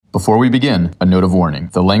Before we begin, a note of warning.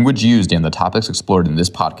 The language used and the topics explored in this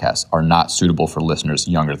podcast are not suitable for listeners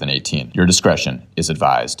younger than 18. Your discretion is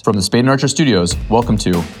advised. From the Spade & Archer Studios, welcome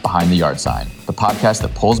to Behind the Yard Sign, the podcast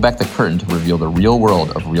that pulls back the curtain to reveal the real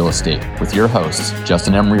world of real estate with your hosts,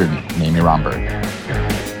 Justin M. Reardon and Amy Romberg.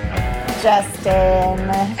 Justin.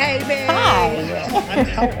 Hey, babe. Hi.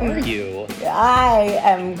 How are you? I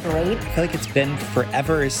am great. I feel like it's been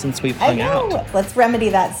forever since we've hung out. Let's remedy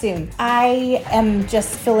that soon. I am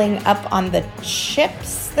just filling up on the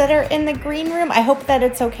chips that are in the green room. I hope that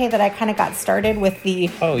it's okay that I kind of got started with the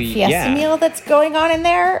fiesta meal that's going on in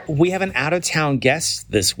there. We have an out-of-town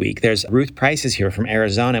guest this week. There's Ruth Price is here from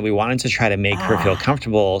Arizona. We wanted to try to make her feel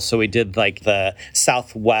comfortable, so we did like the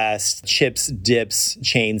Southwest chips, dips,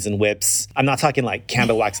 chains, and whips. I'm not talking like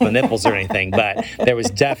candle wax on the nipples or anything, but there was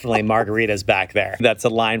definitely margaritas back there. That's a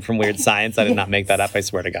line from Weird Science. I did not make that up, I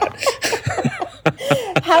swear to God.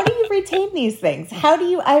 How do you retain these things?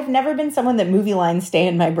 I've never been someone that movie lines stay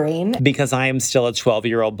in my brain. Because I am still a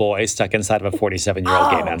 12-year-old boy stuck inside of a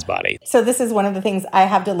 47-year-old gay man's body. So this is one of the things I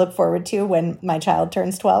have to look forward to when my child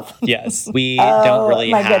turns 12. Yes. We don't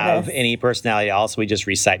really have any personality at all, so we just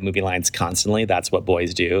recite movie lines constantly. That's what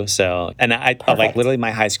boys do. So, and I like literally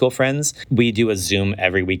my high school friends, we do a Zoom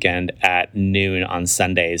every weekend at noon on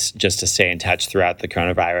Sundays just to stay in touch throughout the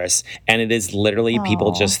coronavirus. And it is literally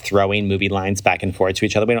people just throwing movie lines back and forth to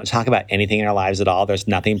each other. We don't talk about anything in our lives at all. There's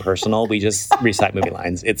nothing personal. We just recite movie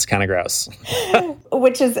lines. It's kind of gross.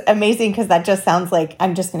 Which is amazing because that just sounds like,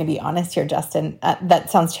 I'm just going to be honest here, Justin,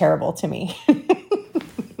 that sounds terrible to me.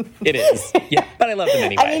 It is. Yeah, but I love them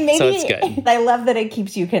anyway, so it's good. I love that it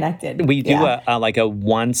keeps you connected. We do a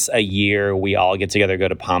once a year, we all get together, go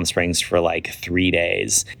to Palm Springs for like 3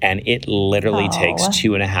 days. And it literally takes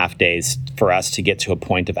 2.5 days for us to get to a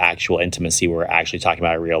point of actual intimacy where we're actually talking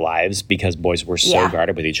about our real lives because boys were so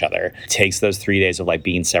guarded with each other. It takes those 3 days of like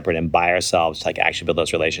being separate and by ourselves to like actually build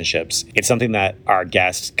those relationships. It's something that our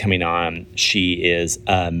guest coming on, she is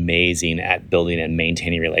amazing at building and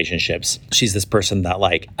maintaining relationships. She's this person that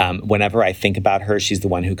like, whenever I think about her, she's the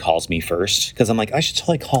one who calls me first because I'm like, I should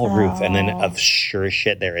totally call Ruth. And then of sure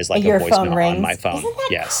shit, there is like a voicemail on my phone. Isn't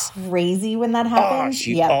that crazy when that happens?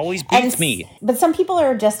 She always beats me. But some people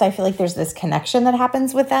are just, I feel like there's this connection that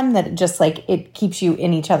happens with them that just like, it keeps you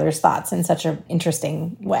in each other's thoughts in such an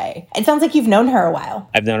interesting way. It sounds like you've known her a while.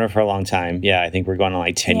 I've known her for a long time. Yeah, I think we're going on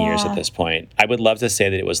like 10 years at this point. I would love to say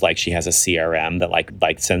that it was like she has a CRM that like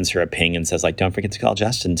sends her a ping and says like, don't forget to call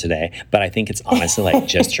Justin today. But I think it's honestly like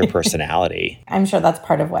just her personality. I'm sure that's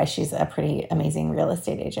part of why she's a pretty amazing real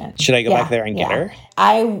estate agent. Should I go back there and get her?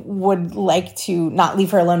 I would like to not leave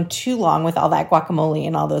her alone too long with all that guacamole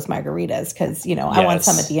and all those margaritas because, I want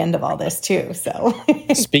some at the end of all this too. So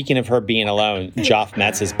speaking of her being alone, Joff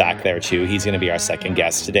Metz is back there too. He's going to be our second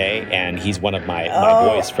guest today. And he's one of my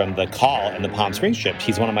boys from the call and the Palm Springs trip.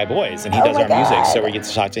 He's one of my boys and he does our music. So we get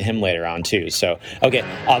to talk to him later on too. So, okay,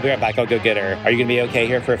 I'll be right back. I'll go get her. Are you going to be okay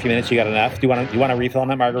here for a few minutes? You got enough? Do you want to refill on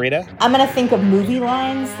that margarita? I'm going to think of movie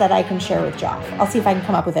lines that I can share with Joff. I'll see if I can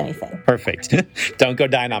come up with anything. Perfect. Don't go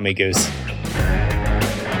dine on me, Goose.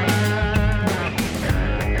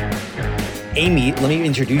 Amy, let me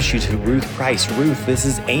introduce you to Ruth Price. Ruth, this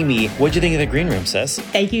is Amy. What'd you think of the green room, sis?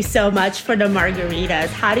 Thank you so much for the margaritas.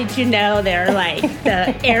 How did you know they're like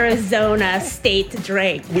the Arizona state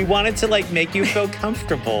drink? We wanted to like make you feel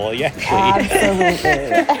comfortable. Yeah. Absolutely.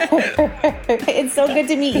 It's so good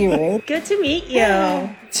to meet you, Ruth. Good to meet you.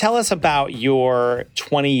 Tell us about your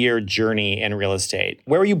 20-year journey in real estate.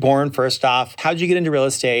 Where were you born, first off? How'd you get into real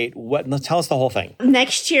estate? Tell us the whole thing.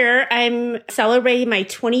 Next year, I'm celebrating my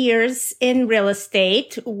 20 years in real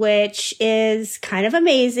estate, which is kind of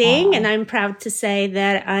amazing. And I'm proud to say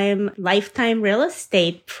that I'm lifetime real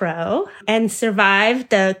estate pro and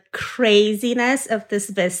survived the craziness of this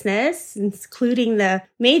business, including the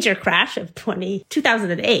major crash of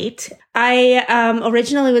 2008. I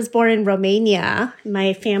originally was born in Romania.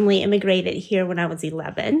 My family immigrated here when I was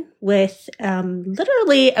 11 with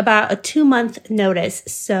literally about a 2-month notice.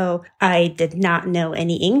 So I did not know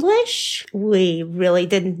any English. We really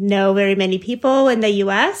didn't know very many people in the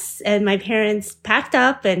U.S. And my parents packed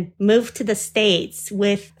up and moved to the States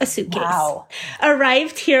with a suitcase. Wow.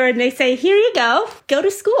 Arrived here and they say, here you go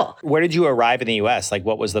to school. Where did you arrive in the U.S.? Like,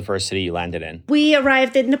 what was the first city you landed in? We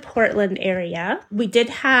arrived in the Portland area. We did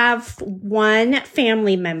have one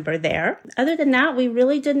family member there. Other than that, we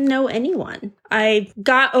really didn't know anyone. I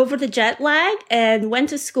got over the jet lag and went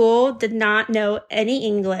to school, did not know any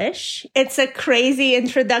English. It's a crazy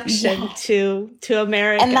introduction to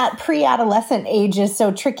America. And that pre-adolescent age is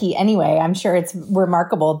so tricky anyway. I'm sure it's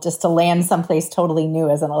remarkable just to land someplace totally new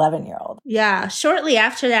as an 11-year-old. Yeah. Shortly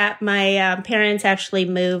after that, my parents actually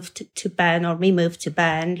moved to Bend, or we moved to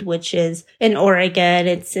Bend, which is in Oregon.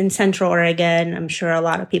 It's in Central Oregon. I'm sure a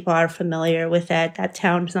lot of people are familiar with it. That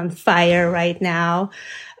town's on fire right now.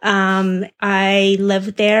 I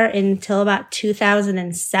lived there until about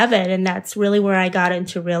 2007, and that's really where I got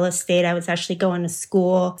into real estate. I was actually going to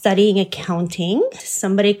school studying accounting.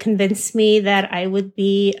 Somebody convinced me that I would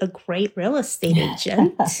be a great real estate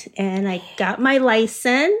agent, and I got my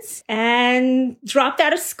license and dropped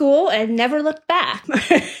out of school and never looked back.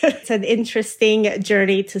 It's an interesting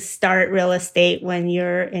journey to start real estate when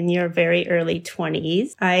you're in your very early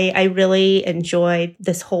 20s. I really enjoyed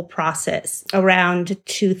this whole process. Around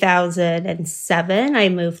 2007, I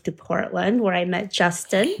moved to Portland where I met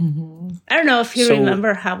Justin. Mm-hmm. I don't know if you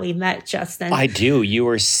remember how we met, Justin. I do. You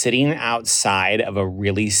were sitting outside of a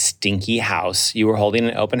really stinky house. You were holding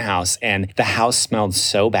an open house, and the house smelled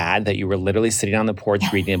so bad that you were literally sitting on the porch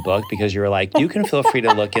reading a book because you were like, you can feel free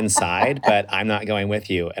to look inside, but I'm not going with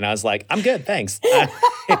you. And I was like, I'm good, thanks.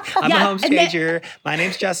 I'm a home stager. My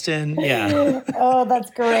name's Justin. Yeah. Oh, that's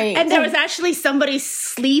great. And there was actually somebody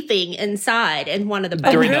sleeping inside in one of the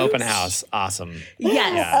bedrooms. During the open house. Awesome.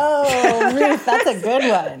 Yes. Yeah. Oh, Ruth, that's a good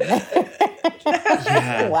one.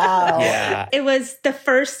 Yeah. Wow. Yeah. It was the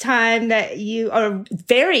first time that or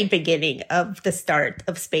very beginning of the start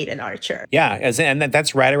of Spade and Archer. Yeah. And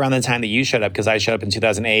that's right around the time that you showed up, because I showed up in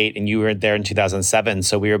 2008 and you were there in 2007.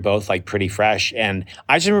 So we were both like pretty fresh. And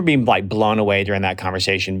I just remember being like blown away during that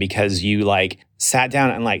conversation because you like sat down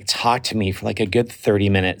and like talked to me for like a good 30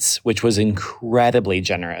 minutes, which was incredibly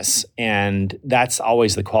generous. And that's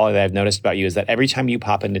always the quality that I've noticed about you, is that every time you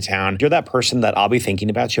pop into town, you're that person that I'll be thinking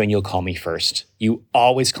about you and you'll call me first. You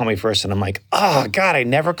always call me first. And I'm like, oh God, I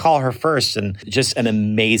never call her first. And just an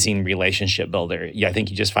amazing relationship builder. Yeah, I think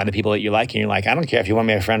you just find the people that you like and you're like, I don't care if you want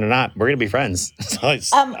me a friend or not. We're going to be friends. So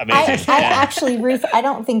it's amazing. I actually, Ruth, I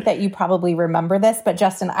don't think that you probably remember this, but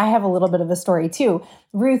Justin, I have a little bit of a story too.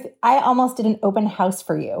 Ruth, I almost did an open house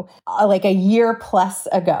for you like a year plus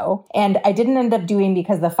ago. And I didn't end up doing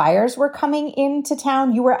because the fires were coming into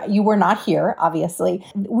town. You were not here, obviously.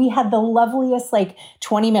 We had the loveliest like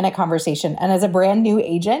 20-minute conversation. And as a brand new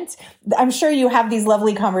agent, I'm sure you have these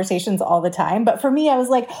lovely conversations all the time. But for me, I was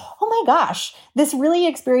like, oh my gosh, this really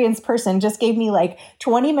experienced person just gave me like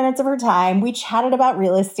 20 minutes of her time. We chatted about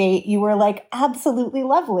real estate. You were like absolutely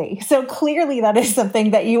lovely. So clearly that is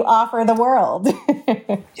something that you offer the world.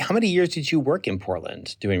 How many years did you work in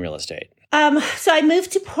Portland doing real estate? So I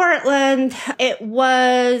moved to Portland. It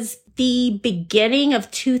was the beginning of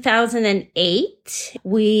 2008.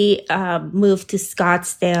 We moved to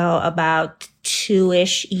Scottsdale about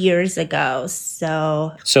 2-ish years ago.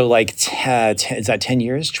 So like, is that 10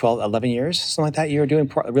 years, 12, 11 years, something like that? You were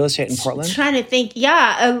doing real estate in Portland? I'm trying to think.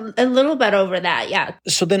 Yeah, a little bit over that. Yeah.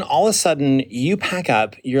 So then all of a sudden you pack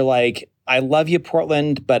up, you're like, I love you,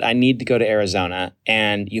 Portland, but I need to go to Arizona.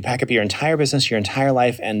 And you pack up your entire business, your entire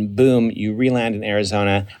life, and boom, you re-land in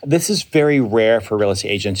Arizona. This is very rare for real estate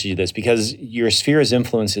agents to do this because your sphere of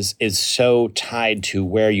influence is so tied to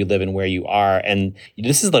where you live and where you are. And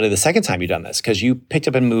this is literally the second time you've done this because you picked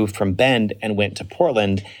up and moved from Bend and went to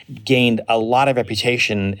Portland, gained a lot of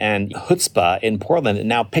reputation and chutzpah in Portland, and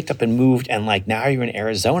now picked up and moved and like now you're in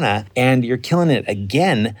Arizona and you're killing it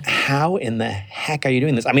again. How in the heck are you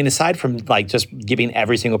doing this? I mean, aside from like just giving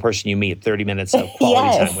every single person you meet 30 minutes of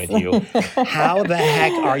quality time with you, how the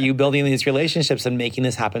heck are you building these relationships and making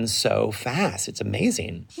this happen so fast? It's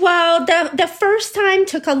amazing. Well, the first time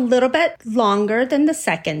took a little bit longer than the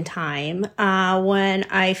second time. When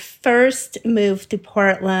I first moved to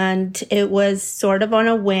Portland, it was sort of on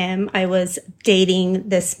a whim. I was dating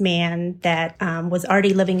this man that was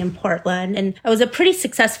already living in Portland, and I was a pretty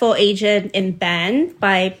successful agent in Bend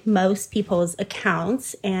by most people's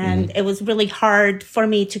accounts, and it was really hard for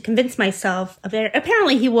me to convince myself of it.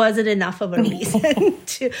 Apparently he wasn't enough of a reason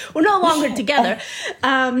we're no longer together.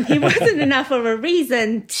 He wasn't enough of a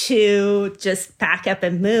reason to just pack up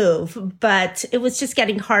and move, but it was just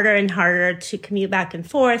getting harder and harder to commute back and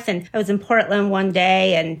forth. And I was in Portland one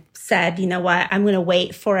day and said, you know what, I'm going to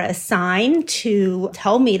wait for a sign to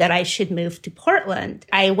tell me that I should move to Portland.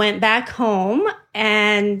 I went back home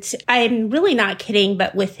And I'm really not kidding,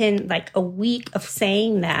 but within like a week of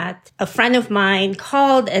saying that, a friend of mine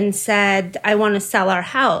called and said, I want to sell our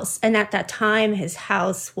house. And at that time, his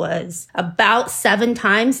house was about 7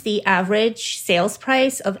 times the average sales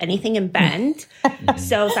price of anything in Bend.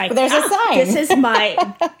 So I was like, there's a sign.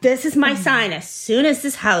 This is my sign. As soon as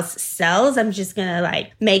this house sells, I'm just going to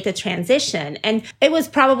like make the transition. And it was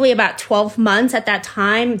probably about 12 months at that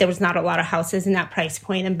time. There was not a lot of houses in that price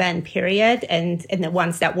point in Bend, period. And the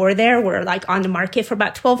ones that were there were like on the market for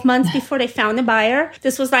about 12 months before they found a buyer.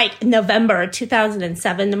 This was like November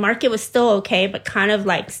 2007. The market was still okay, but kind of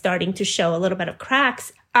like starting to show a little bit of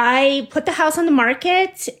cracks. I put the house on the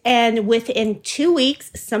market, and within 2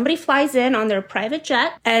 weeks, somebody flies in on their private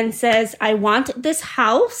jet and says, I want this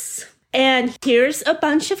house, and here's a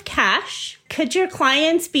bunch of cash. Could your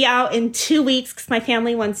clients be out in 2 weeks? Because my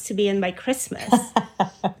family wants to be in by Christmas.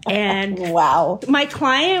 And wow. My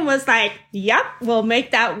client was like, yep, we'll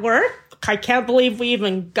make that work. I can't believe we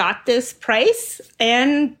even got this price,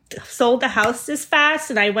 and sold the house this fast.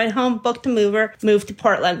 And I went home, booked a mover, moved to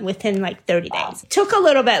Portland within like 30 days. Took a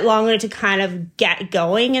little bit longer to kind of get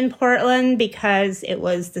going in Portland because it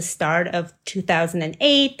was the start of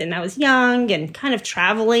 2008 and I was young and kind of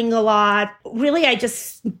traveling a lot. Really, I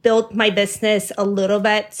just built my business a little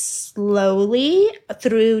bit slowly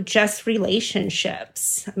through just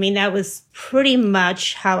relationships. I mean, that was pretty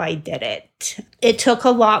much how I did it. It took a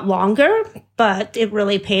lot longer, but it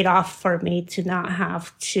really paid off for me to not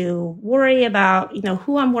have to worry about,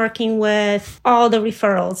 who I'm working with. All the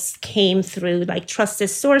referrals came through like trusted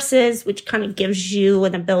sources, which kind of gives you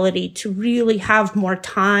an ability to really have more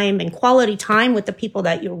time and quality time with the people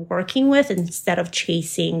that you're working with instead of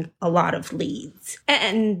chasing a lot of leads.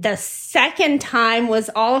 And the second time was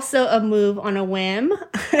also a move on a whim.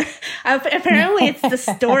 Apparently, it's the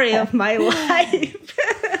story of my life.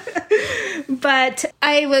 But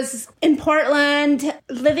I was in Portland,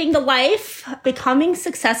 living the life, becoming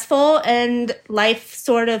successful, and life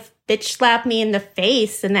sort of bitch slapped me in the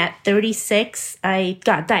face. And at 36, I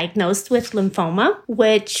got diagnosed with lymphoma,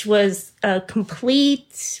 which was a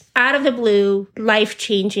complete, out of the blue,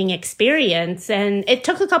 life-changing experience. And it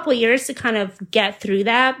took a couple of years to kind of get through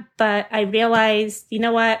that. But I realized, you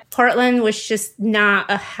know what? Portland was just not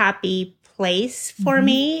a happy place for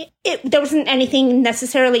me. There wasn't anything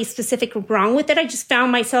necessarily specific wrong with it. I just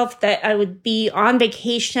found myself that I would be on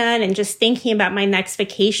vacation and just thinking about my next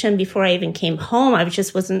vacation before I even came home. I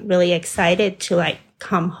just wasn't really excited to like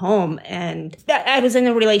come home. And I was in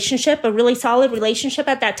a relationship, a really solid relationship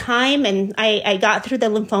at that time. And I got through the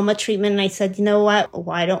lymphoma treatment and I said, you know what?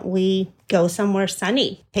 Why don't we go somewhere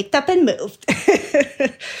sunny? Picked up and moved.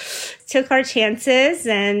 Took our chances.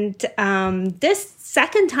 And this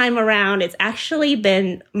second time around, it's actually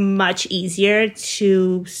been much easier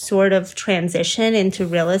to sort of transition into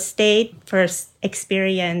real estate. First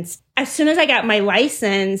experience. As soon as I got my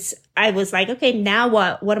license, I was like, okay, now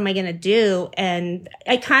what? What am I going to do? And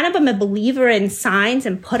I kind of am a believer in signs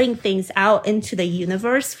and putting things out into the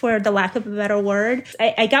universe, for the lack of a better word.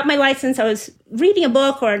 I got my license. I was reading a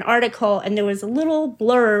book or an article, and there was a little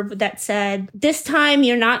blurb that said, this time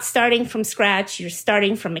you're not starting from scratch, you're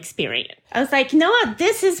starting from experience. I was like, you know what?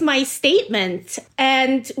 This is my statement.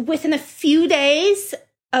 And within a few days,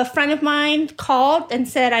 a friend of mine called and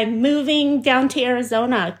said, I'm moving down to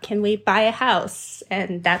Arizona. Can we buy a house?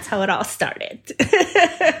 And that's how it all started.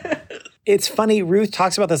 It's funny, Ruth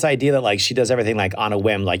talks about this idea that like she does everything like on a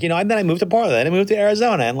whim, like, and then I moved to Portland and I moved to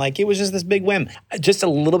Arizona, and like it was just this big whim. Just a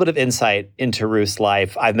little bit of insight into Ruth's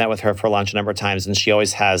life. I've met with her for lunch a number of times, and she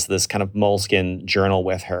always has this kind of Moleskine journal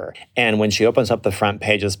with her. And when she opens up the front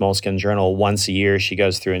page of this Moleskine journal, once a year she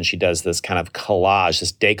goes through and she does this kind of collage,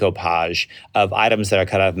 this decoupage of items that are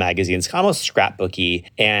cut out of magazines, almost scrapbooky.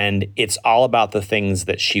 And it's all about the things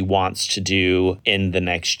that she wants to do in the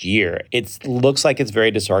next year. It looks like it's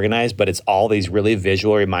very disorganized, but it's all these really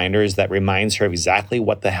visual reminders that reminds her of exactly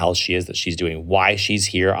what the hell she is that she's doing, why she's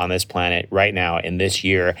here on this planet right now in this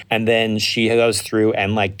year. And then she goes through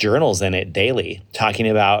and like journals in it daily, talking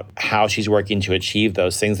about how she's working to achieve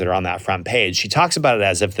those things that are on that front page. She talks about it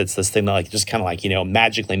as if it's this thing that like just kind of like,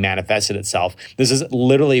 magically manifested itself. This is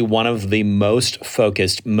literally one of the most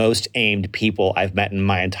focused, most aimed people I've met in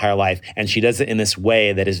my entire life. And she does it in this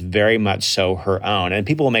way that is very much so her own. And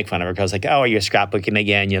people will make fun of her because like, oh, you're scrapbooking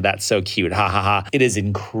again. That's so so cute. Ha ha ha. It is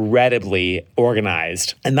incredibly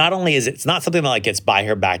organized. And not only is it's not something that like gets by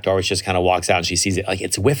her back door, she just kind of walks out and she sees it. Like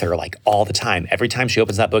it's with her like all the time. Every time she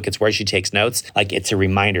opens that book, it's where she takes notes. Like it's a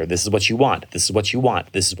reminder. This is what you want. This is what you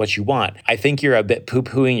want. This is what you want. I think you're a bit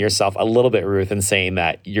poo-pooing yourself a little bit, Ruth, and saying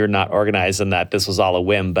that you're not organized and that this was all a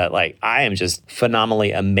whim. But like, I am just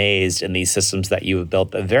phenomenally amazed in these systems that you have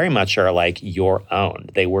built that very much are like your own.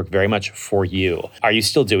 They work very much for you. Are you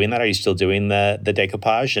still doing that? Are you still doing the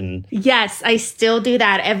decoupage? And yes, I still do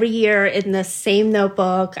that every year in the same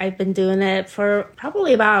notebook. I've been doing it for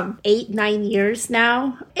probably about 8-9 years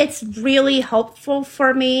now. It's really helpful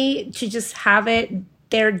for me to just have it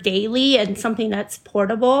there daily and something that's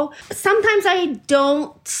portable. Sometimes I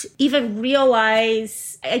don't even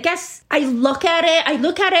realize, I guess I look at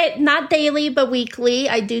it not daily, but weekly.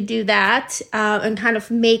 I do that and kind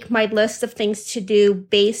of make my list of things to do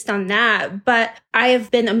based on that. But I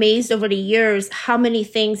have been amazed over the years how many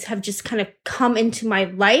things have just kind of come into my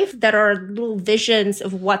life that are little visions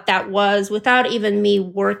of what that was without even me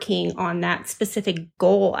working on that specific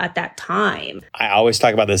goal at that time. I always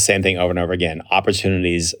talk about the same thing over and over again.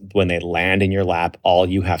 Opportunities, when they land in your lap, all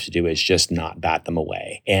you have to do is just not bat them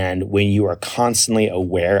away. And when you are constantly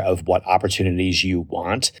aware of what opportunities you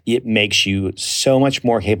want, it makes you so much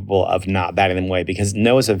more capable of not batting them away, because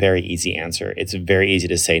no is a very easy answer. It's very easy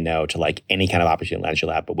to say no to like any kind of opportunity lands in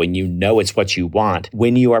your lap. But when you know it's what you want,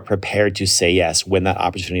 when you are prepared to say yes, when that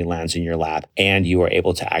opportunity lands in your lap and you are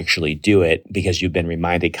able to actually do it because you've been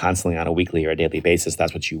reminded constantly on a weekly or a daily basis,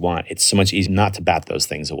 that's what you want. It's so much easier not to bat those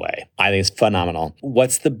things away. I think it's phenomenal.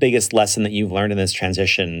 What's the biggest lesson that you've learned in this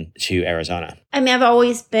transition to Arizona? I mean, I've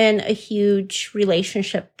always been a huge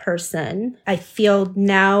relationship person. I feel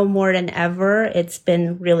now more than ever, it's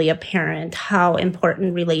been really apparent how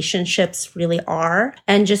important relationships really are.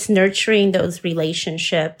 And just nurturing those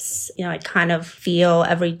relationships, I kind of feel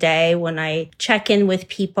every day when I check in with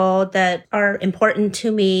people that are important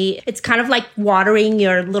to me. It's kind of like watering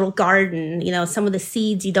your little garden. Some of the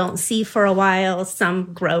seeds you don't see for a while,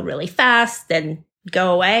 some grow really fast and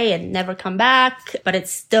go away and never come back, but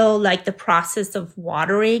it's still like the process of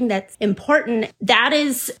watering that's important. That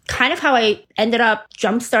is kind of how I ended up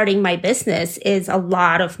jumpstarting my business. Is a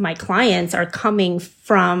lot of my clients are coming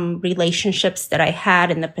from relationships that I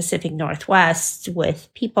had in the Pacific Northwest with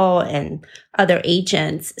people and other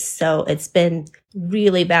agents. So it's been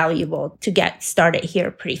really valuable to get started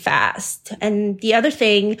here pretty fast. And the other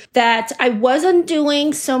thing that I wasn't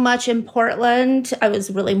doing so much in Portland, I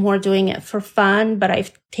was really more doing it for fun, but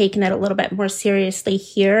I've taken it a little bit more seriously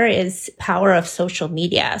here, is power of social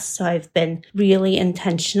media. So I've been really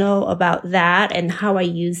intentional about that and how I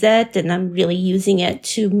use it. And I'm really using it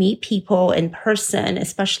to meet people in person,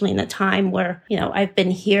 especially in a time where, I've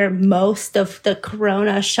been here most of the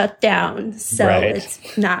Corona shutdown. So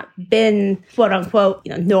It's not been quote unquote,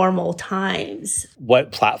 normal times.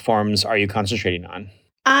 What platforms are you concentrating on?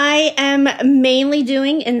 I am mainly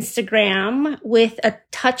doing Instagram with a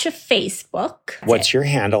touch of Facebook. What's your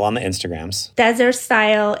handle on the Instagrams? Desert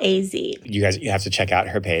Style AZ. You have to check out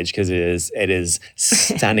her page because it is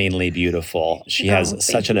stunningly beautiful. She has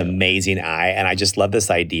such an amazing eye. And I just love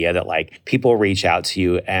this idea that like people reach out to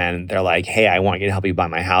you and they're like, hey, I want you to help me buy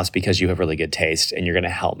my house because you have really good taste and you're going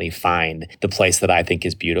to help me find the place that I think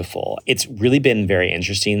is beautiful. It's really been very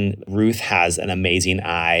interesting. Ruth has an amazing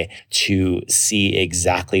eye to see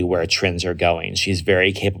exactly where trends are going. She's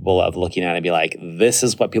very capable of looking at it and be like, this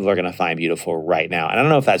is what people are going to find beautiful right now. And I don't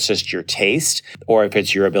know if that's just your taste or if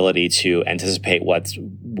it's your ability to anticipate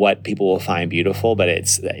what people will find beautiful, but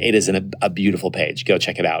it is a beautiful page. Go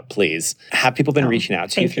check it out, please. Have people been reaching out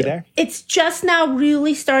to you through there? It's just now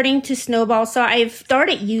really starting to snowball. So I've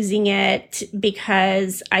started using it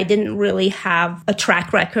because I didn't really have a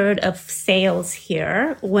track record of sales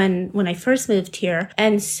here when I first moved here.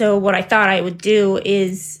 And so what I thought I would do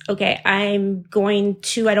is, okay, I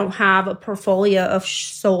don't have a portfolio of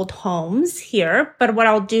sold homes here, but what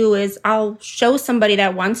I'll do is I'll show somebody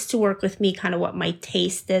that wants to work with me kind of what my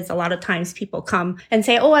taste is. A lot of times people come and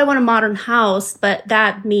say, oh, I want a modern house, but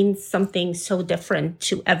that means something so different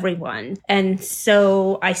to everyone. And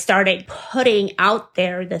so I started putting out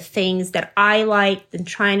there the things that I liked and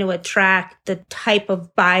trying to attract the type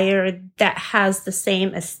of buyer that has the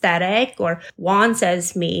same aesthetic or wants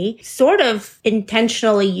as me. Sort of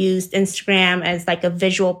intentionally used Instagram as like a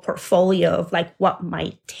visual portfolio of like what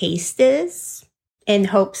my taste is. in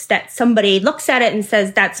hopes that somebody looks at it and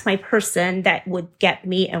says, that's my person that would get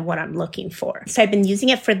me and what I'm looking for. So I've been using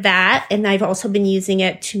it for that. And I've also been using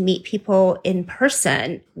it to meet people in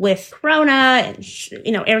person. With Corona,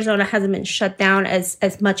 and, Arizona hasn't been shut down as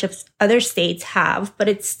much as other states have, but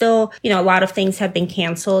it's still, a lot of things have been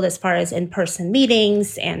canceled as far as in-person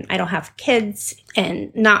meetings, and I don't have kids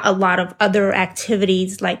and not a lot of other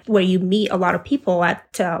activities like where you meet a lot of people at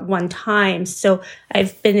one time. So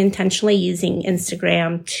I've been intentionally using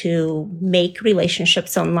Instagram to make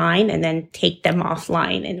relationships online and then take them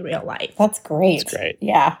offline in real life. That's great. That's great.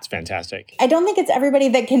 Yeah. It's fantastic. I don't think it's everybody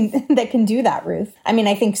that can do that, Ruth. I mean,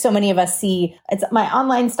 I think so many of us see it's my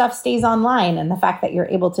online stuff stays online, and the fact that you're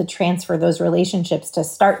able to transfer those relationships to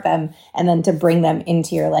start them and then to bring them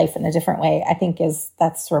into your life in a different way, I think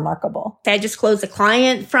that's remarkable. I just closed a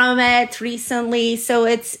client from it recently, so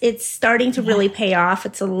it's starting to really pay off.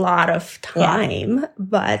 It's a lot of time,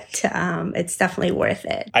 but it's definitely worth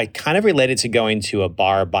it. I kind of related to going to a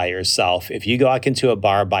bar by yourself. If you go out into a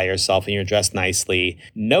bar by yourself and you're dressed nicely,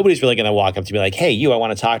 nobody's really going to walk up to be like, hey, I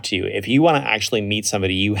want to talk to you. If you want to actually meet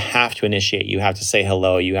somebody, you have to initiate. You have to say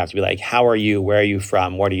hello. You have to be like, how are you? Where are you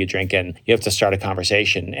from? What are you drinking? You have to start a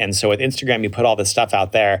conversation. And so with Instagram, you put all this stuff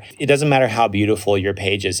out there. It doesn't matter how beautiful your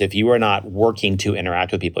page is. If you are not working to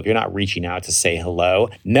interact with people, if you're not reaching out to say hello,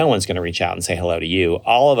 no one's going to reach out and say hello to you.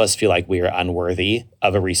 All of us feel like we are unworthy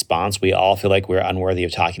of a response. We all feel like we're unworthy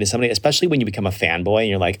of talking to somebody, especially when you become a fanboy and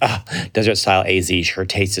you're like, Desert Style AZ, her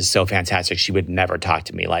taste is so fantastic. She would never talk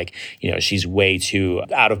to me. Like, she's way too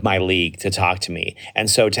out of my league to talk to me. And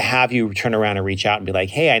so to have you turn around and reach out and be like,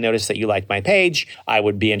 hey, I noticed that you like my page. I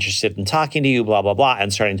would be interested in talking to you, blah, blah, blah,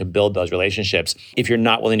 and starting to build those relationships. If you're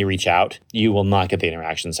not willing to reach out, you will not get the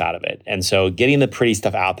interactions out of it. And so getting the pretty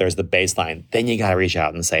stuff out there is the baseline. Then you got to reach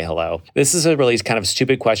out and say hello. This is a really kind of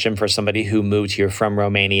stupid question for somebody who moved here from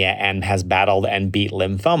Romania and has battled and beat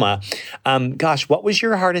lymphoma. Gosh, what was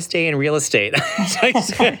your hardest day in real estate?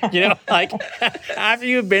 After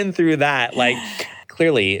you've been through that,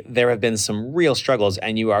 clearly there have been some real struggles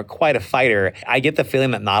and you are quite a fighter. I get the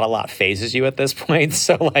feeling that not a lot phases you at this point.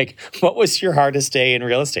 So what was your hardest day in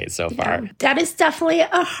real estate so far? That is definitely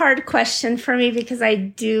a hard question for me because I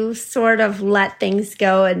do sort of let things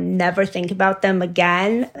go and never think about them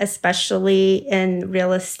again, especially in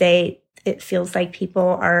real estate. It feels like people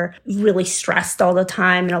are really stressed all the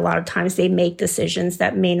time. And a lot of times they make decisions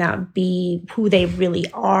that may not be who they really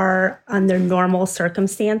are under normal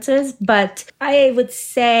circumstances. But I would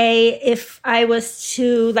say if I was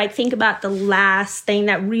to think about the last thing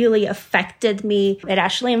that really affected me, it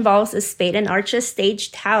actually involves a Spade and Arches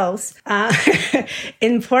staged house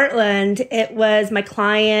in Portland. It was my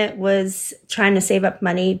client was trying to save up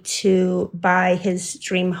money to buy his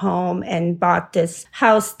dream home and bought this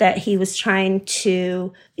house that he was trying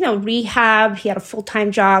to, rehab. He had a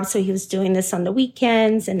full-time job, so he was doing this on the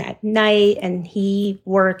weekends and at night, and he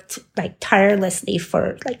worked tirelessly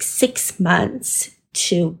for 6 months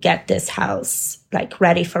to get this house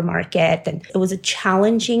ready for market. And it was a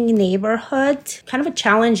challenging neighborhood, kind of a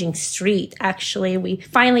challenging street, actually. We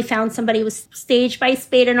finally found somebody who was staged by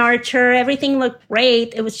Spade and Archer. Everything looked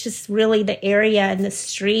great. It was just really the area and the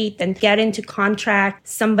street and get into contract.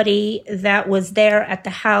 Somebody that was there at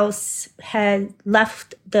the house had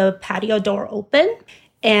left the patio door open.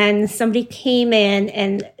 And somebody came in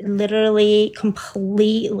and literally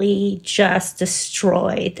completely just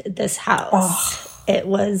destroyed this house. Oh. It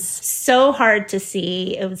was so hard to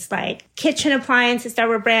see. It was kitchen appliances that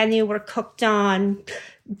were brand new were cooked on.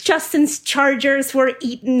 Justin's chargers were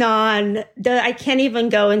eaten on. I can't even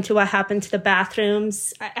go into what happened to the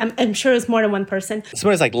bathrooms. I'm sure it was more than one person.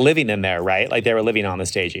 Someone was living in there, right? They were living on the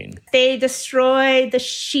staging. They destroyed the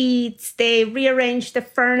sheets. They rearranged the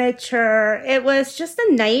furniture. It was just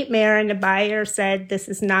a nightmare. And the buyer said, this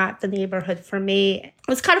is not the neighborhood for me. It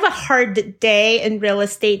was kind of a hard day in real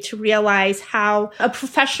estate to realize how a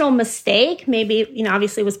professional mistake, maybe,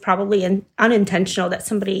 obviously was probably unintentional that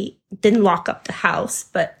somebody didn't lock up the house,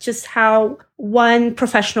 but just how one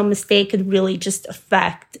professional mistake could really just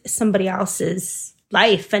affect somebody else's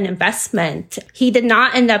life and investment. He did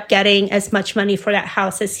not end up getting as much money for that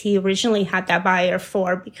house as he originally had that buyer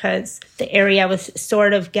for because the area was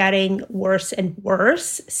sort of getting worse and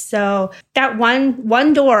worse. So that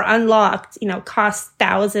one door unlocked, cost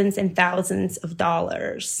thousands and thousands of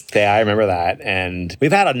dollars. Yeah, I remember that. And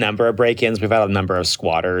we've had a number of break-ins. We've had a number of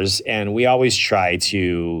squatters. And we always try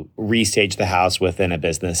to restage the house within a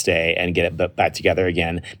business day and get it back together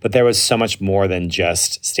again. But there was so much more than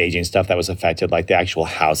just staging stuff that was affected. The actual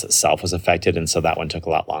house itself was affected. And so that one took a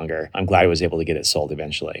lot longer. I'm glad I was able to get it sold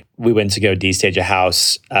eventually. We went to go destage a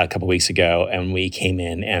house a couple weeks ago, and we came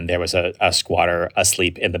in and there was a squatter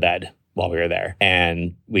asleep in the bed while we were there.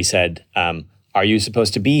 And we said, are you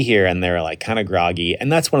supposed to be here? And they were like kind of groggy.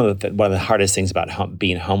 And that's one of the hardest things about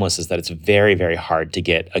being homeless is that it's very, very hard to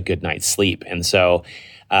get a good night's sleep. And so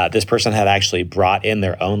this person had actually brought in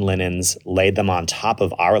their own linens, laid them on top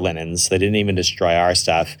of our linens. They didn't even destroy our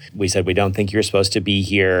stuff. We said, we don't think you're supposed to be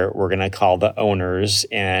here. We're going to call the owners.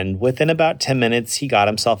 And within about 10 minutes, he got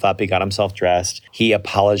himself up. He got himself dressed. He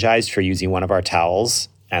apologized for using one of our towels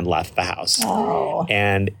and left the house. Oh.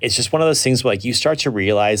 And it's just one of those things where like you start to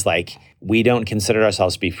realize like we don't consider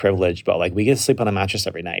ourselves to be privileged, but like we get to sleep on a mattress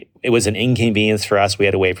every night. It was an inconvenience for us. We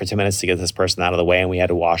had to wait for 10 minutes to get this person out of the way, and we had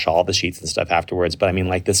to wash all the sheets and stuff afterwards. But I mean,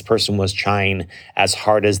 like this person was trying as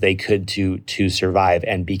hard as they could to survive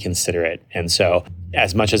and be considerate. And so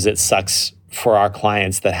as much as it sucks for our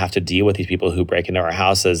clients that have to deal with these people who break into our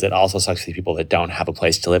houses, it also sucks for the people that don't have a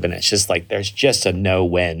place to live in. It's just like there's just a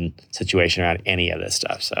no-win situation around any of this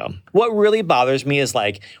stuff. So what really bothers me is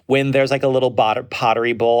like when there's like a little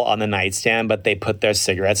pottery bowl on the nightstand, but they put their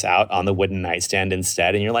cigarettes out on the wooden nightstand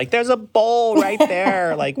instead. And you're like, there's a bowl right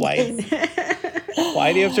there. Like,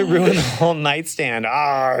 why do you have to ruin the whole nightstand?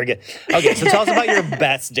 Arrgh. Okay, so tell us about your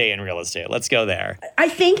best day in real estate. Let's go there. I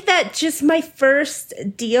think that just my first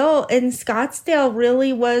deal in Scottsdale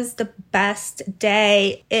really was the best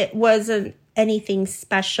day. It wasn't anything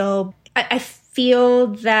special. I feel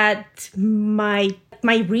that my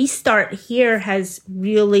restart here has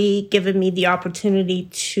really given me the opportunity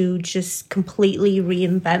to just completely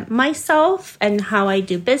reinvent myself and how I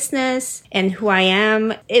do business and who I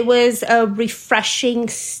am. It was a refreshing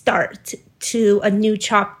start to a new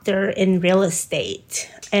chapter in real estate,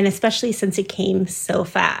 and especially since it came so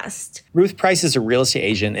fast. Ruth Price is a real estate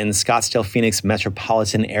agent in Scottsdale, Phoenix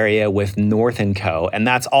metropolitan area with North & Co. And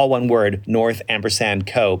that's all one word, North &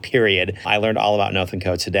 Co, period. I learned all about North &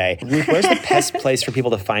 Co today. Ruth, where's the best place for people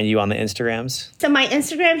to find you on the Instagrams? So my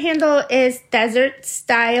Instagram handle is Desert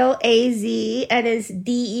Style AZ, and is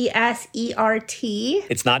DESERT.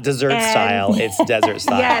 It's not dessert style, it's desert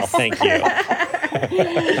style. Yes. Thank you.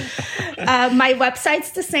 My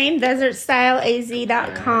website's the same,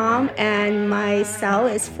 desertstyleaz.com, and my cell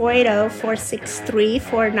is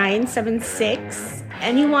 480-463-4976.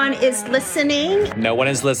 Anyone is listening? No one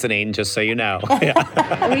is listening, just so you know.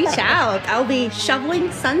 Reach out. I'll be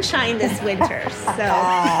shoveling sunshine this winter. So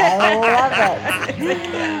I love it.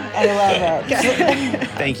 I love it.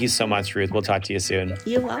 Thank you so much, Ruth. We'll talk to you soon.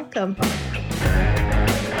 You're welcome.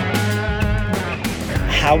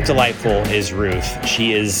 How delightful is Ruth?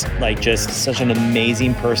 She is like just such an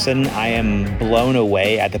amazing person. I am blown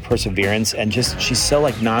away at the perseverance, and just she's so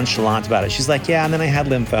like nonchalant about it. She's like, yeah, and then I had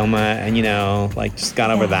lymphoma, and like just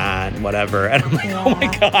got over that and whatever. And I'm like, oh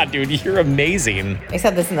my God, dude, you're amazing. I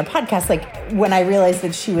said this in the podcast, like when I realized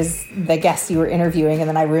that she was the guest you were interviewing, and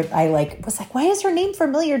then I was like, why is her name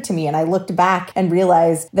familiar to me? And I looked back and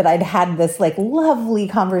realized that I'd had this like lovely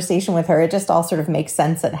conversation with her. It just all sort of makes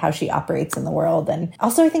sense at how she operates in the world. And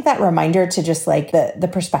also I think that reminder to just like the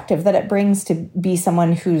perspective that it brings to be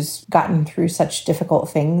someone who's gotten through such difficult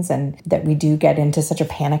things, and that we do get into such a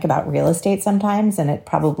panic about real estate sometimes. And it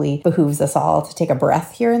probably behooves us all to take a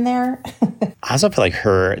breath here and there. I also feel like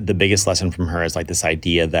the biggest lesson from her is like this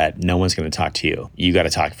idea that no one's going to talk to you. You got to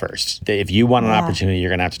talk first. If you want an opportunity, you're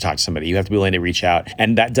going to have to talk to somebody. You have to be willing to reach out.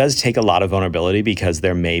 And that does take a lot of vulnerability, because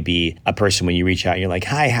there may be a person when you reach out, you're like,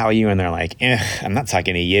 hi, how are you? And they're like, I'm not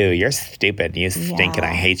talking to you. You're stupid. You stink and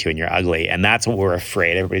I hate you and you're ugly. And that's what we're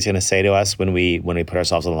afraid everybody's going to say to us when we put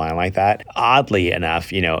ourselves on the line like that. Oddly enough,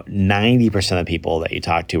 90% of the people that you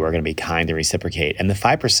talk to are going to be kind and reciprocate. And the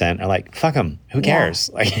 5% are like, fuck them. Who cares?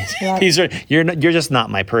 Like, you're just not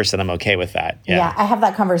my person. I'm okay with that. Yeah, I have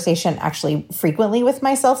that conversation actually frequently with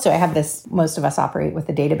myself. So I have most of us operate with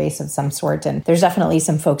a database of some sort. And there's definitely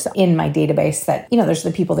some folks in my database that, there's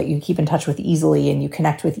the people that you keep in touch with easily and you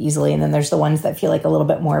connect with easily. And then there's the ones that feel like a little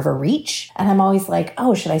bit more of a reach. And I'm always like,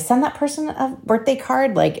 oh, should I send that person a birthday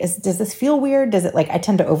card? Like, does this feel weird? Does it I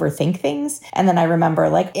tend to overthink things. And then I remember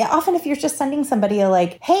often if you're just sending somebody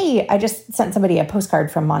hey, I just sent somebody a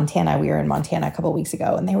postcard from Montana. We were in Montana a couple of weeks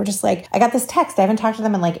ago, and they were just like, I got this text. I haven't talked to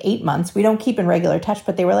them in 8 months. We don't keep in regular touch,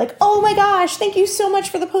 but they were like, oh my my gosh, thank you so much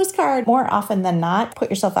for the postcard. More often than not, put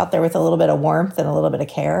yourself out there with a little bit of warmth and a little bit of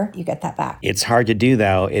care. You get that back. It's hard to do,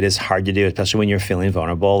 though. It is hard to do, especially when you're feeling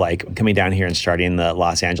vulnerable. Like coming down here and starting the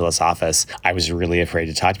Los Angeles office, I was really afraid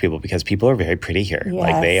to talk to people because people are very pretty here. Yes.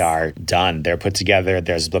 Like they are done. They're put together.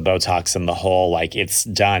 There's the Botox and the whole, like it's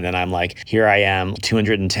done. And I'm like, here I am,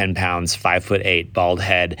 210 pounds, 5'8", bald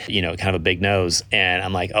head, kind of a big nose. And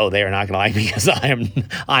I'm like, oh, they are not going to like me because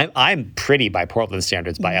I'm pretty by Portland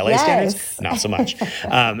standards, by LA standards, not so much.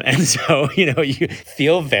 And so, you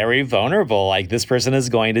feel very vulnerable. Like this person is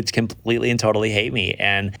going to completely and totally hate me.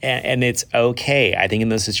 And it's okay. I think in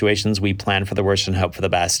those situations, we plan for the worst and hope for the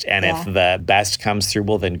best. And if the best comes through,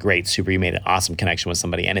 well, then great, super, you made an awesome connection with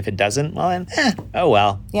somebody. And if it doesn't, well, then, oh,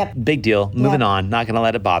 well, big deal. Moving on, not going to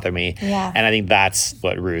let it bother me. Yeah. And I think that's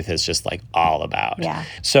what Ruth is just like all about. Yeah.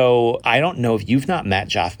 So I don't know if you've not met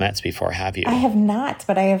Joff Metz before, have you? I have not,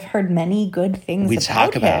 but I have heard many good things we about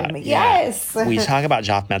talk about him. Yeah. Yes. We talk about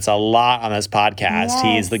Joff Metz a lot on this podcast. Yes.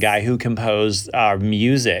 He's the guy who composed our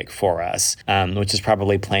music for us, which is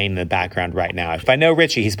probably playing in the background right now. If I know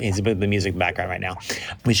Richie, he's the music background right now.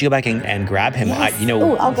 We should go back and grab him. Yes.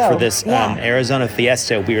 I'll go. For this Arizona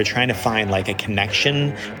Fiesta, we were trying to find like a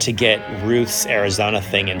connection to get Ruth's Arizona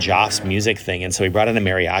thing and Joff's music thing. And so we brought in a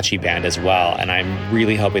mariachi band as well. And I'm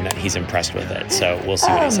really hoping that he's impressed with it. So we'll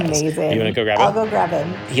see what he says. Amazing. You want to go grab him? I'll go grab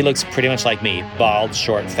him. He looks pretty much like me. Bald,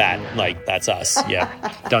 short, fat. Like, that's us. Yeah.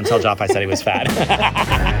 Don't tell Joff I said he was fat.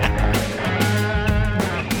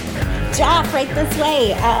 Joff, right this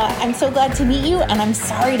way. I'm so glad to meet you, and I'm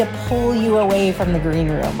sorry to pull you away from the green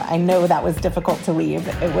room. I know that was difficult to leave.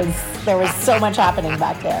 There was so much happening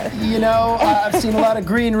back there. I've seen a lot of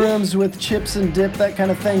green rooms with chips and dip, that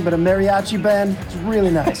kind of thing, but a mariachi band is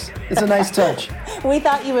really nice. It's a nice touch. We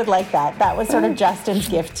thought you would like that. That was sort of Justin's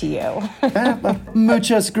gift to you.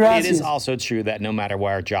 Muchas gracias. It is also true that no matter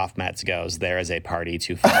where Joff Metz goes, there is a party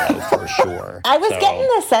to follow for sure. I was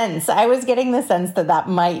getting the sense that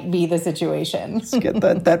might be the situation. Let's get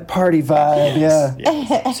that party vibe,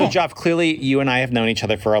 Yes. So, Joff, clearly you and I have known each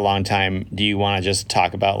other for a long time. Do you want to just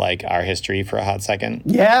talk about like our history for a hot second?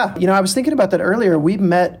 Yeah. I was thinking about that earlier. We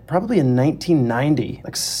met probably in 1990,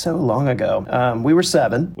 like so long ago. We were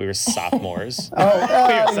 7. We were sophomores. We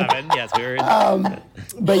were 7. Yes, we were.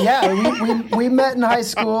 But yeah, we met in high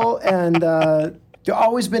school, and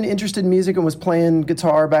always been interested in music and was playing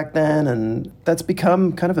guitar back then, and that's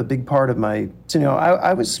become kind of a big part of my.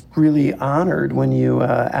 I was really honored when you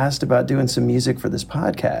asked about doing some music for this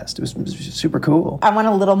podcast. It was super cool. I want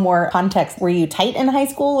a little more context. Were you tight in high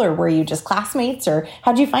school, or were you just classmates, or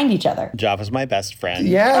how'd you find each other? Joff was my best friend.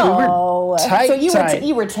 Yeah, we were tight. So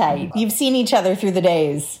you were tight. You've seen each other through the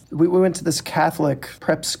days. We went to this Catholic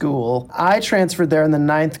prep school. I transferred there in the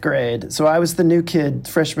 9th grade, so I was the new kid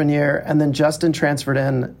freshman year, and then Justin transferred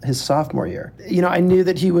in his sophomore year. I knew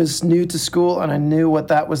that he was new to school, and I knew what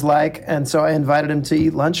that was like, and so I invited him to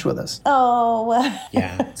eat lunch with us. Oh.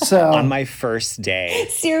 Yeah. So on my first day.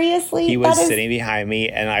 Seriously? He was sitting behind me,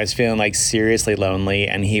 and I was feeling like seriously lonely,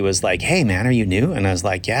 and he was like, hey, man, are you new? And I was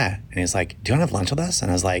like, yeah. And he's like, do you want to have lunch with us?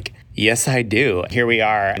 And I was like, yes, I do. Here we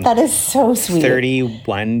are. That is so sweet.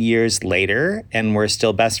 31 years later, and we're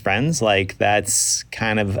still best friends. Like, that's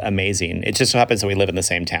kind of amazing. It just so happens that we live in the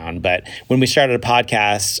same town. But when we started a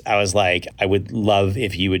podcast, I was like, I would love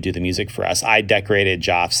if you would do the music for us. I decorated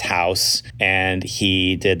Joff's house, and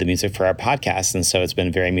he did the music for our podcast. And so it's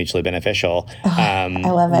been very mutually beneficial. I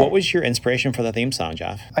love it. What was your inspiration for the theme song,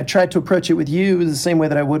 Joff? I tried to approach it with you the same way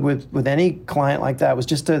that I would with any client like that, was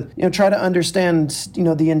just to try to understand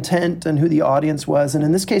the intent and who the audience was, and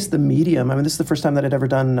in this case the medium. I mean, this is the first time that I'd ever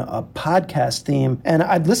done a podcast theme, and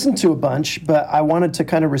I'd listened to a bunch, but I wanted to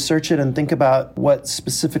kind of research it and think about what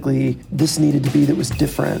specifically this needed to be that was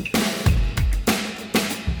different.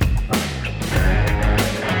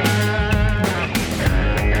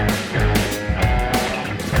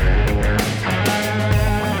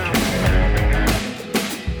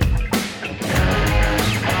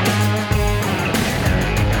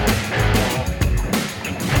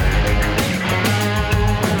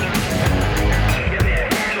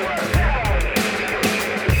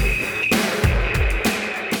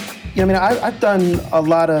 I've done a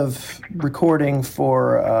lot of recording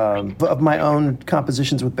for of my own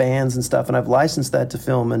compositions with bands and stuff, and I've licensed that to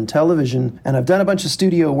film and television, and I've done a bunch of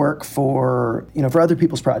studio work for for other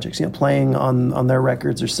people's projects, playing on their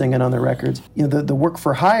records or singing on their records. The work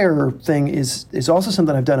for hire thing is also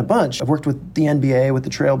something I've done a bunch. I've worked with the NBA, with the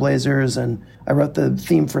Trailblazers, and I wrote the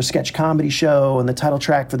theme for a sketch comedy show and the title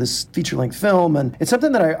track for this feature-length film, and it's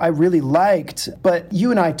something that I really liked. But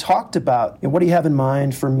you and I talked about what do you have in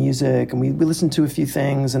mind for music, and we listened to a few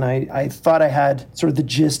things, and I I thought I had sort of the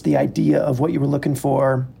gist, the idea of what you were looking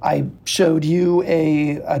for. I showed you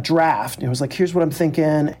a draft. And it was like, here's what I'm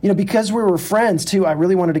thinking. Because we were friends too, I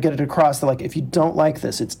really wanted to get it across that, like, if you don't like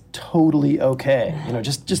this, it's totally okay.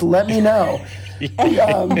 Just let me know.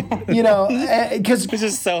 Because this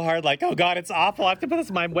is so hard. Like, oh God, it's awful. I have to put this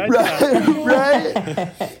in my website.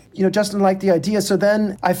 Right. Justin liked the idea. So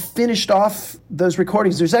then I finished off those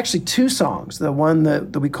recordings. There's actually 2 songs. The one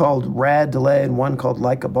that we called Rad Delay and one called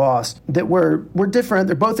Like a Boss that were different.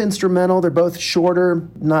 They're both instrumental. They're both shorter,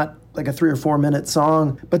 not like a 3 or 4 minute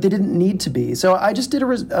song, but they didn't need to be. So I just did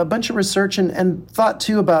a bunch of research and thought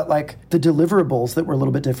too about like the deliverables that were a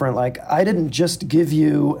little bit different. Like I didn't just give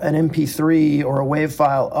you an MP3 or a WAV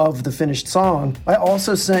file of the finished song. I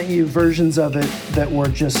also sent you versions of it that were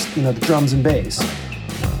just, the drums and bass.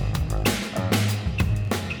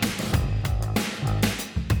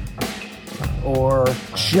 Or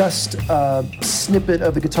just a snippet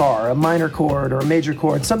of the guitar, a minor chord or a major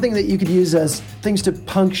chord, something that you could use as things to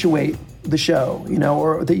punctuate the show,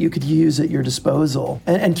 or that you could use at your disposal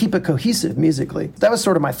and keep it cohesive musically. That was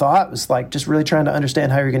sort of my thought, was like just really trying to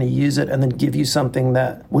understand how you're going to use it and then give you something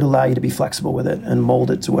that would allow you to be flexible with it and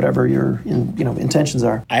mold it to whatever your intentions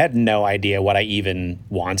are. I had no idea what I even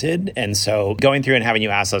wanted. And so going through and having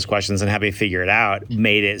you ask those questions and having me figure it out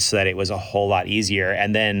made it so that it was a whole lot easier.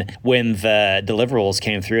 And then when the deliverables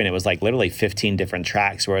came through and it was like literally 15 different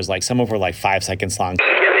tracks, whereas like some of them were like 5 seconds long.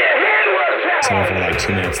 Some of them were like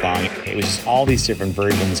 2 minutes long. It was just all these different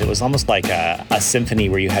versions. It was almost like a symphony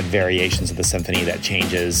where you had variations of the symphony that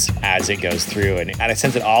changes as it goes through. And I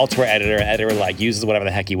sent it all to our editor. Editor like uses whatever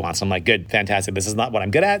the heck he wants. I'm like, good, fantastic. This is not what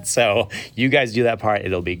I'm good at. So you guys do that part.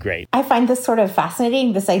 It'll be great. I find this sort of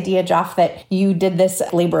fascinating, this idea, Joff, that you did this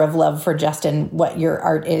labor of love for Justin. What your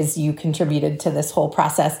art is, you contributed to this whole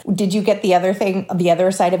process. Did you get the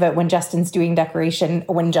other side of it when Justin's doing decoration,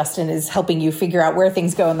 when Justin is helping you figure out where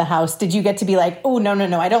things go in the house? Did you get to be like, oh, no,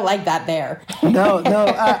 I don't like that there? No.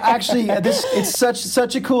 Actually, it's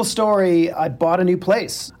such a cool story. I bought a new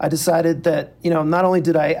place. I decided that, not only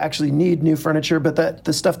did I actually need new furniture, but that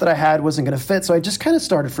the stuff that I had wasn't going to fit. So I just kind of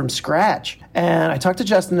started from scratch. And I talked to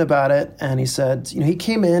Justin about it, and he said, he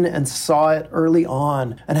came in and saw it early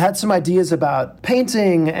on and had some ideas about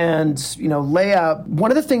painting and, layout.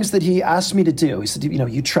 One of the things that he asked me to do, he said,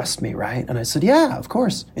 you trust me, right? And I said, yeah, of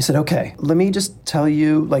course. He said, okay, let me just tell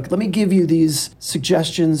you, let me give you these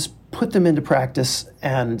suggestions, put them into practice,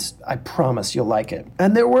 and I promise you'll like it.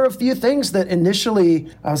 And there were a few things that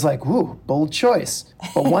initially I was like, woo, bold choice.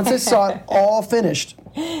 But once I saw it all finished,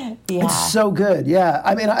 it's so good. Yeah.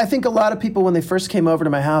 I mean, I think a lot of people, when they first came over to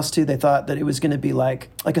my house too, they thought that it was going to be like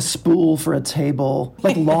a spool for a table,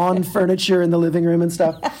 like lawn furniture in the living room and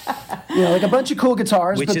stuff. Like a bunch of cool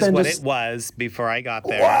guitars. Which but is then what just... it was before I got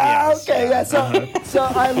there. Wow, yes. Okay, yeah. So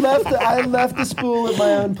I left the spool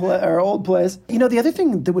at my old place. The other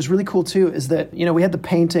thing that was really cool too is that, we had the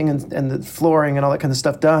painting and the flooring and all that kind of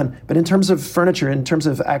stuff done. But in terms of furniture, in terms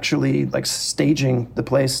of actually like staging the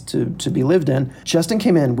place to be lived in, Justin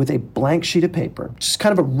came in with a blank sheet of paper, just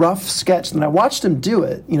kind of a rough sketch. And I watched him do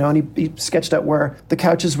it, and he sketched out where the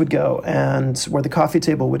couches would go and where the coffee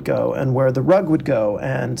table would go and where the rug would go.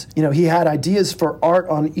 And, he had ideas for art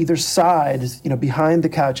on either side, behind the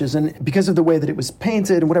couches. And because of the way that it was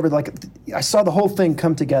painted and whatever, I saw the whole thing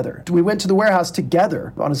come together. We went to the warehouse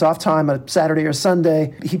together on his off time, a Saturday or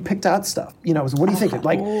Sunday. He picked out stuff, what do you think? He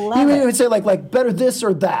would say better this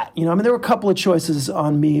or that, there were a couple of choices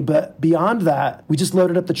on me, but beyond that, we just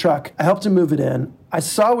loaded up the truck. I helped him move it in. I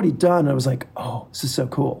saw what he'd done, and I was like, oh, this is so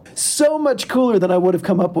cool. So much cooler than I would have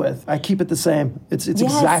come up with. I keep it the same. It's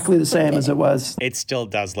exactly the same as it was. It still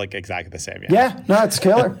does look exactly the same, Yeah, no, it's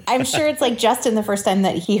killer. I'm sure it's like Justin, the first time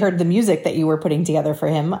that he heard the music that you were putting together for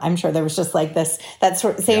him, I'm sure there was just like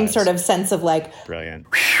same sort of sense of like... Brilliant.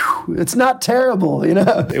 It's not terrible,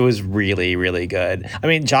 It was really, really good. I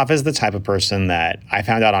mean, Joff is the type of person that I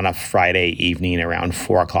found out on a Friday evening around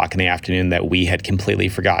 4 o'clock in the afternoon that we had completely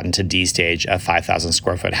forgotten to destage a 5,000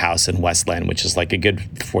 square foot house in West Lynn, which is like a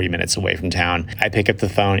good 40 minutes away from town. I pick up the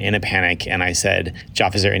phone in a panic and I said,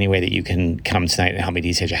 Joff, is there any way that you can come tonight and help me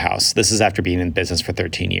destage a house? This is after being in business for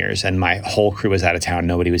 13 years and my whole crew was out of town.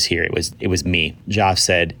 Nobody was here. It was me. Joff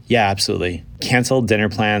said, yeah, absolutely. Canceled dinner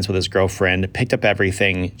plans with his girlfriend, picked up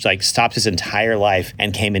everything, stopped his entire life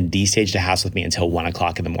and came and destaged a house with me until 1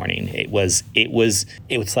 o'clock in the morning. It was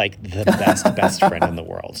like the best friend in the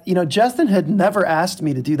world. Justin had never asked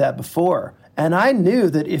me to do that before. And I knew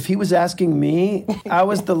that if he was asking me, I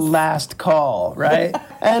was the last call, right?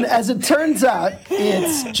 And as it turns out,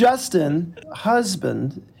 it's Justin,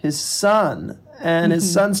 husband, his son, and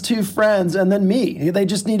his son's 2 friends, and then me. They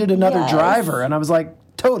just needed another driver. And I was like,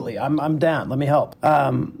 totally. I'm down. Let me help.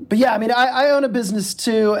 But yeah, I mean, I own a business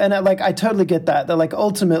too, and I totally get that like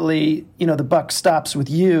ultimately, the buck stops with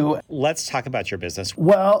you. Let's talk about your business.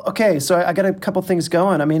 Well, okay, so I got a couple things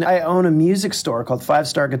going. I mean, I own a music store called 5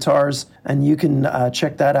 Star Guitars, and you can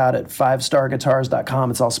check that out at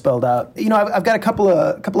 5starguitars.com. It's all spelled out. I've got a couple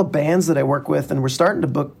of bands that I work with, and we're starting to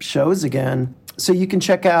book shows again. So you can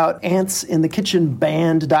check out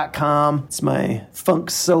antsinthekitchenband.com. It's my funk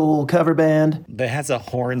soul cover band. That has a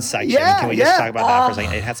horn section. Can we just talk about that for a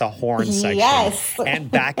second? It has a horn section. Yes. And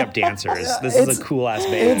backup dancers. This is a cool-ass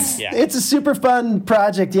band. It's a super fun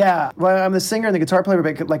project, yeah. Well, I'm the singer and the guitar player,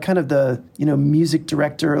 but like kind of the, music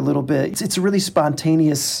director a little bit. It's a really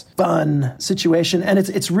spontaneous, fun situation. And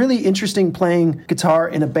it's really interesting playing guitar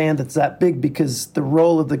in a band that's that big because the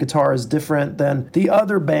role of the guitar is different than the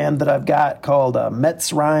other band that I've got called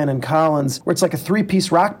Metz, Ryan, and Collins, where it's like a 3-piece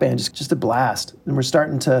rock band, just a blast. And we're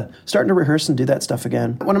starting to rehearse and do that stuff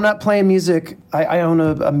again. When I'm not playing music, I own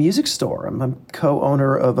a music store. I'm a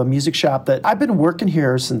co-owner of a music shop that I've been working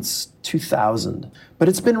here since 2000. But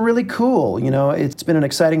it's been really cool. It's been an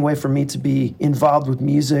exciting way for me to be involved with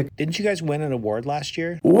music. Didn't you guys win an award last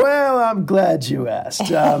year? Well, I'm glad you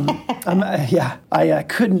asked. I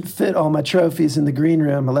couldn't fit all my trophies in the green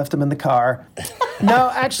room. I left them in the car. No,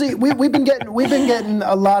 actually, we've been getting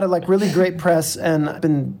a lot of like really great press, and I've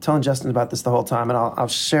been telling Justin about this the whole time, and I'll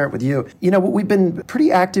share it with you. We've been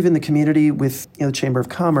pretty active in the community with the Chamber of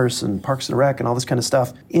Commerce and Parks and Rec and all this kind of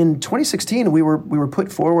stuff. In 2016, we were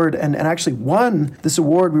put forward and actually won this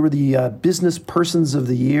award. We were the Business Persons of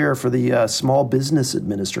the Year for the Small Business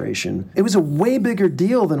Administration. It was a way bigger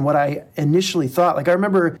deal than what I initially thought. Like I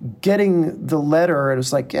remember getting the letter, and it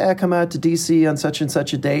was like, yeah, come out to DC on such and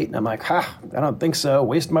such a date, and I'm like, I don't think so.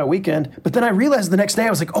 Waste my weekend. But then I realized the next day, I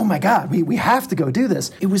was like, oh my God, we have to go do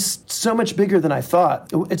this. It was so much bigger than I thought.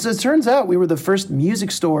 It turns out we were the first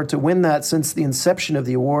music store to win that since the inception of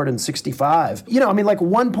the award in '65. Like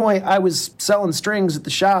one point I was selling strings at the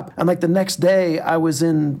shop, and like the next day I was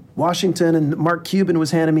in Washington and Mark Cuban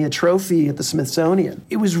was handing me a trophy at the Smithsonian.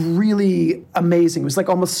 It was really amazing. It was like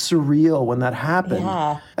almost surreal when that happened.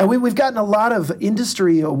 Yeah. And we've gotten a lot of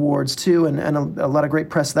industry awards too, and a lot of great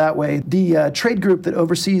press that way. The trade group that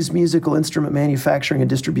oversees musical instrument manufacturing and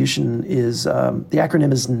distribution is, the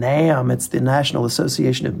acronym is NAM. It's the National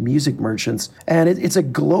Association of Music Merchants. And it's a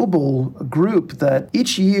global group that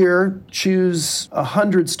each year choose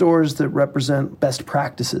 100 stores that represent best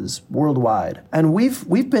practices worldwide. And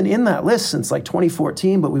we've been in that list since like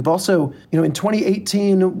 2014, but we've also, in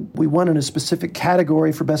 2018, we won in a specific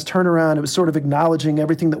category for best turnaround. It was sort of acknowledging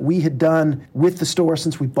everything that we had done with the store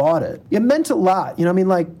since we bought it. It meant a lot.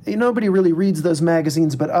 Nobody really reads those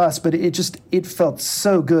magazines but us, but it felt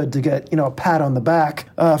so good to get, a pat on the back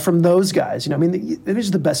from those guys. These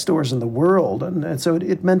are the best stores in the world. And so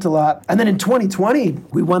it meant a lot. And then in 2020,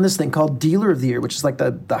 we won this thing called Dealer of the Year, which is like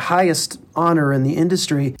the highest honor in the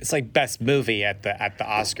industry. It's like best movie at the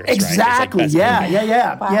Oscars, exactly. Right?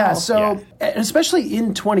 Yeah. Wow. Yeah. So, especially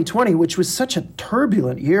in 2020, which was such a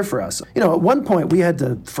turbulent year for us. At one point we had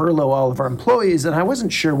to furlough all of our employees, and I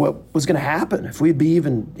wasn't sure what was going to happen, if we'd be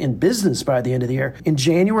even in business by the end of the year. In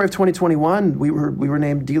January of 2021, we were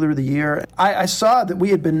named Dealer of the Year. I saw that we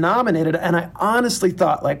had been nominated, and I honestly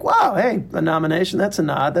thought, like, wow, hey, a nomination, that's a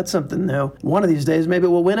nod, that's something new. One of these days, maybe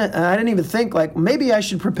we'll win it. And I didn't even think, like, maybe I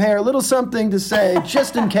should prepare a little something to say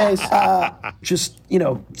just in case.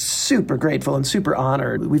 Super grateful and super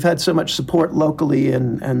honored. We've had so much support locally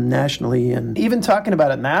and nationally, and even talking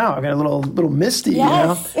about it now, I got a little misty,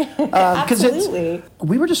 yes. Because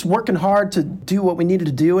we were just working hard to do what we needed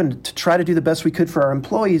to do and to try to do the best we could for our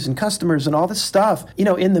employees and customers and all this stuff.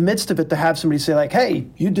 In the midst of it, to have somebody say like, hey,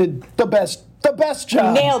 you did the best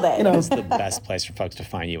job. You nailed it. It's the best place for folks to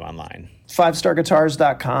find you online.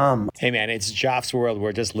 5starguitars.com. Hey, man, it's Joff's world.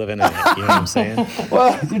 We're just living in it. You know what I'm saying?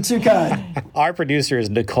 Well, you're too kind. Our producer is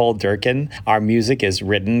Nicole Durkin. Our music is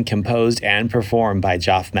written, composed, and performed by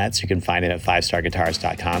Joff Metz. You can find it at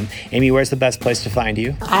 5starguitars.com. Amy, where's the best place to find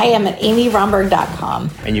you? I am at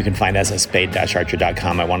amyromberg.com. And you can find us at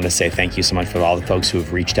spade-archer.com. I wanted to say thank you so much for all the folks who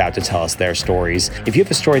have reached out to tell us their stories. If you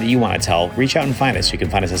have a story that you want to tell, reach out and find us. You can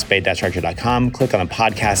find us at spade-archer.com. Click on the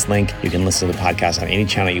podcast link. You can listen to the podcast on any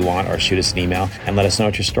channel you want, or shoot us an email and let us know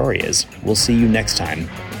what your story is. We'll see you next time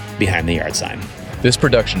behind the yard sign. This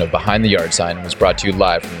production of Behind the Yard Sign was brought to you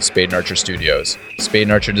live from the Spade & Archer Studios. Spade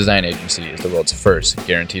 & Archer Design Agency is the world's first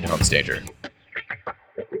guaranteed home stager.